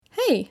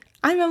Hey,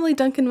 I'm Emily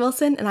Duncan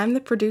Wilson, and I'm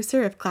the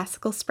producer of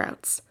Classical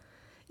Sprouts.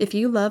 If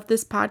you love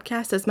this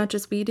podcast as much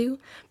as we do,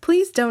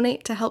 please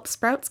donate to help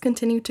Sprouts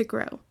continue to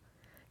grow.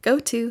 Go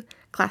to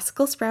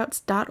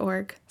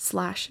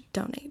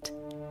classicalsprouts.org/donate.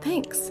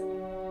 Thanks.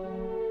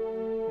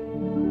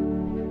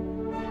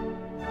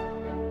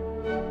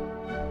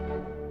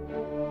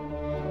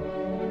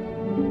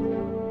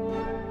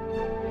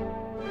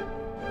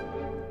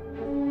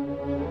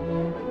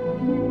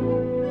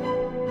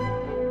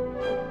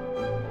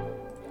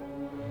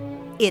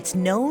 It's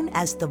known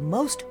as the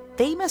most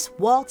famous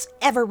waltz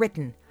ever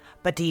written.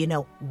 But do you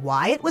know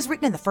why it was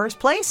written in the first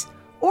place?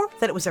 Or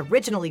that it was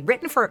originally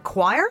written for a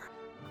choir?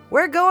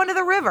 We're going to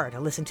the river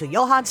to listen to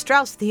Johann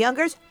Strauss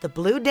II's The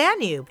Blue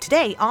Danube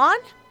today on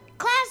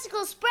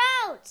Classical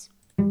Sprouts!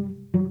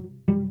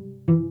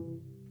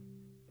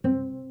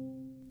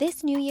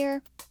 This new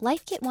year,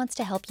 Life Kit wants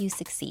to help you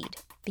succeed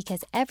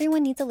because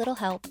everyone needs a little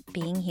help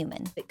being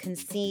human. It can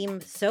seem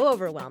so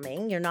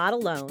overwhelming. You're not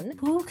alone.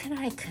 Who can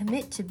I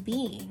commit to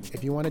being?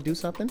 If you want to do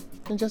something,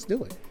 then just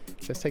do it.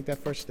 Just take that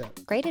first step.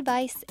 Great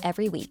advice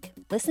every week.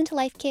 Listen to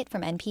Life Kit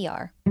from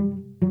NPR.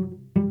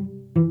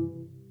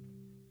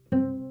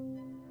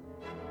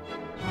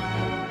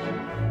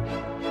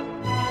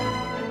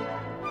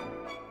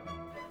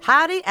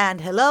 Howdy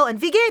and hello and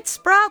wie geht's,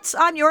 Sprouts?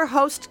 I'm your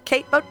host,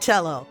 Kate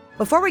Botello.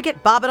 Before we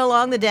get bobbing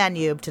along the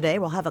Danube today,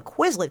 we'll have a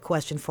Quizlet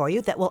question for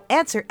you that we'll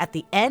answer at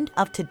the end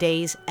of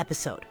today's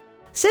episode.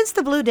 Since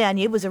the Blue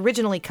Danube was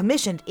originally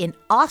commissioned in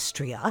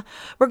Austria,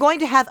 we're going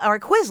to have our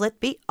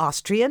Quizlet be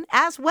Austrian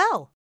as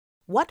well.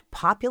 What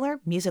popular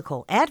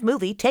musical and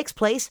movie takes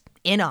place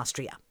in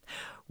Austria?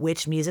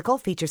 Which musical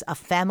features a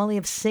family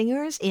of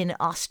singers in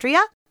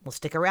Austria? We'll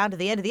stick around to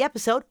the end of the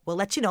episode. We'll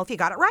let you know if you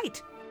got it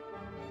right.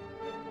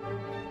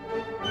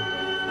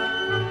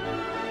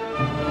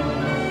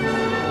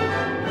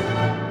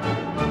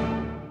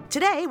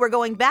 Today, we're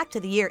going back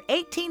to the year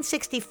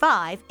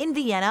 1865 in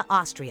Vienna,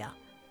 Austria.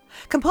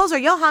 Composer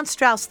Johann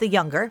Strauss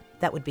II,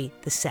 that would be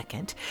the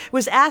second,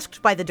 was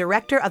asked by the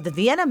director of the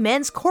Vienna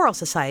Men's Choral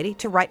Society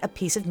to write a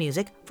piece of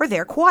music for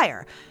their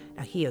choir.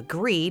 Now, he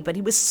agreed, but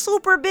he was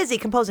super busy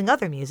composing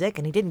other music,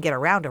 and he didn't get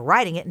around to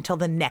writing it until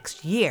the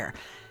next year.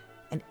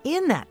 And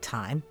in that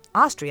time,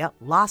 Austria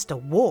lost a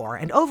war,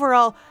 and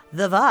overall,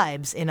 the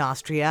vibes in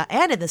Austria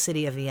and in the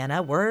city of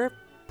Vienna were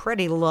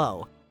pretty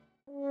low.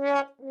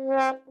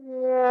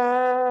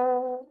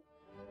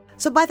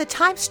 So by the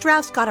time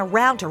Strauss got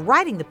around to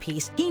writing the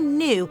piece, he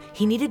knew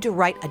he needed to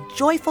write a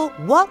joyful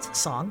waltz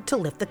song to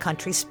lift the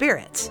country's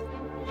spirits.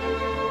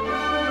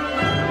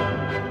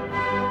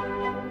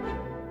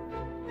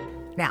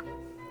 Now,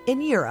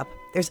 in Europe,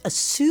 there's a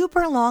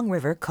super long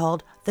river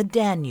called the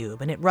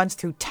Danube, and it runs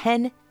through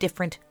 10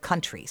 different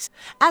countries.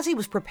 As he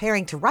was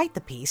preparing to write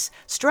the piece,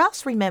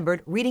 Strauss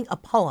remembered reading a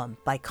poem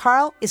by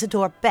Carl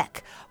Isidor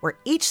Beck, where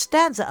each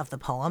stanza of the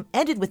poem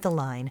ended with the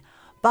line,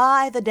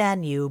 "By the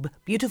Danube,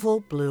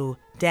 beautiful blue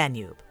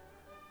Danube."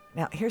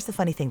 Now, here's the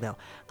funny thing, though.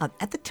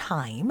 At the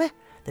time,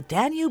 the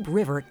Danube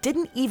River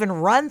didn't even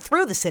run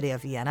through the city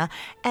of Vienna,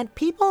 and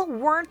people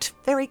weren't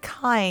very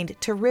kind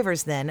to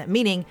rivers then,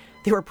 meaning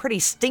they were pretty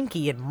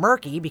stinky and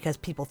murky because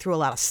people threw a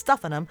lot of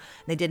stuff in them,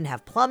 and they didn't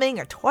have plumbing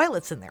or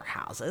toilets in their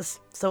houses,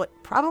 so it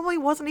probably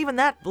wasn't even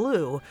that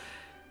blue.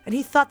 And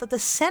he thought that the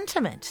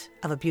sentiment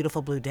of A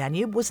Beautiful Blue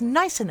Danube was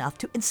nice enough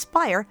to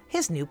inspire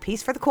his new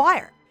piece for the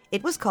choir.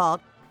 It was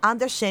called An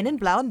der schönen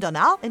blauen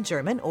Donau in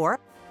German, or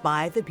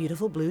By the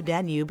Beautiful Blue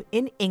Danube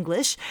in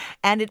English,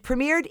 and it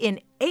premiered in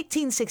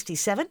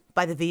 1867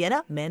 by the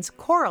Vienna Men's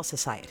Choral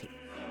Society.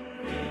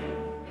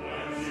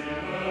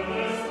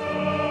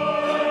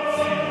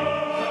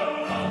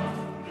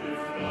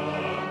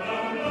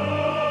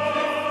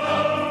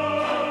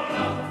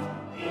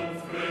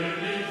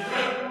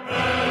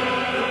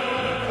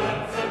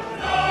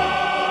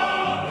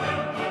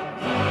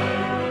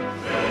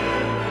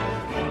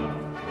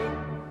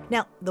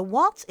 Now, the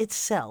waltz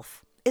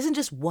itself isn't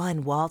just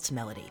one waltz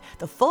melody.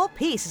 The full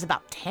piece is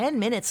about 10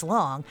 minutes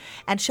long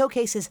and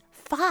showcases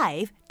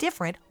 5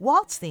 different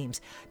waltz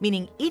themes,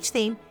 meaning each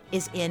theme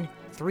is in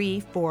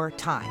 3/4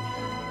 time.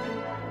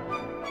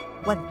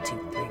 1, 2,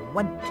 3,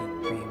 1,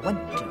 2, 3, 1,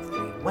 2,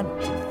 3, 1,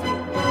 2, 3.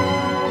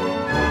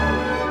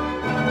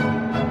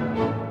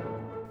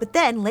 But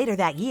then later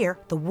that year,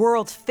 the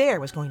World's Fair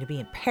was going to be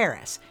in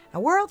Paris. Now,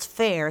 World's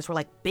Fairs were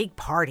like big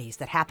parties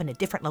that happened at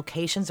different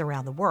locations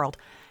around the world,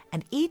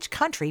 and each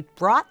country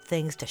brought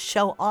things to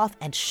show off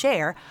and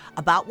share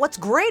about what's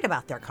great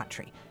about their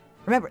country.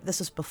 Remember, this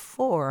was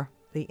before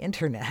the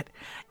internet.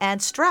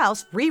 And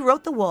Strauss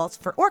rewrote the waltz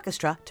for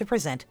orchestra to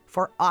present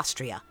for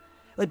Austria.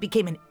 It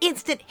became an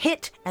instant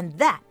hit, and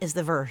that is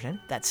the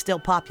version that's still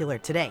popular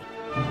today.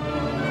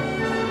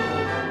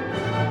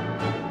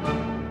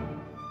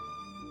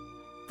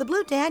 The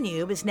Blue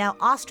Danube is now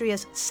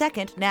Austria's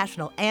second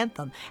national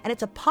anthem, and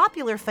it's a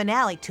popular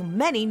finale to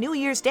many New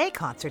Year's Day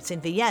concerts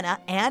in Vienna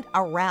and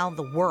around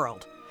the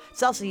world.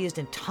 It's also used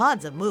in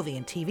tons of movie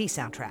and TV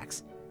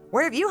soundtracks.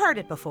 Where have you heard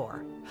it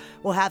before?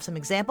 We'll have some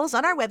examples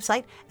on our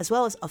website, as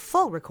well as a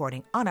full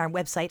recording on our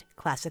website,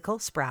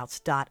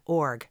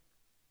 classicalsprouts.org.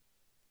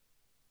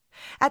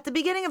 At the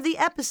beginning of the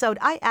episode,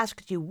 I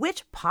asked you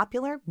which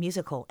popular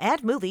musical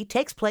and movie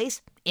takes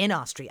place in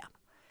Austria.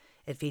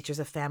 It features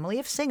a family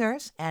of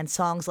singers and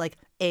songs like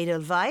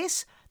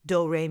Edelweiss,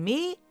 Do Re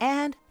Mi,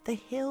 and The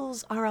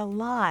Hills Are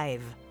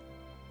Alive.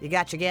 You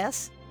got your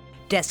guess?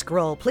 Desk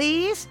roll,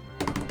 please.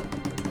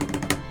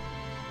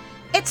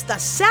 It's The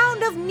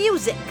Sound of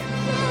Music.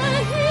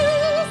 The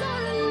hills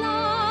are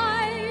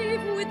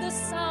alive with the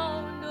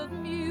sound of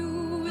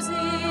music.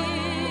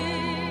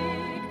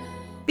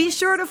 Be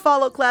sure to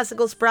follow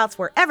Classical Sprouts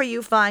wherever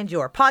you find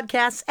your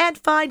podcasts and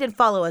find and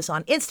follow us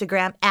on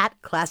Instagram at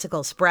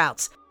Classical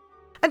Sprouts.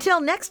 Until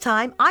next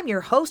time, I'm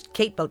your host,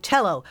 Kate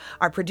Botello.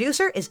 Our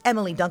producer is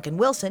Emily Duncan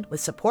Wilson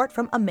with support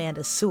from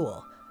Amanda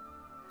Sewell.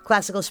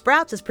 Classical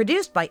Sprouts is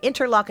produced by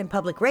Interlochen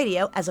Public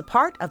Radio as a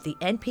part of the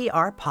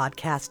NPR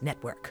Podcast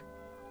Network.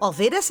 Auf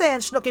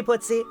Wiedersehen,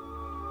 Schnuckiputzi.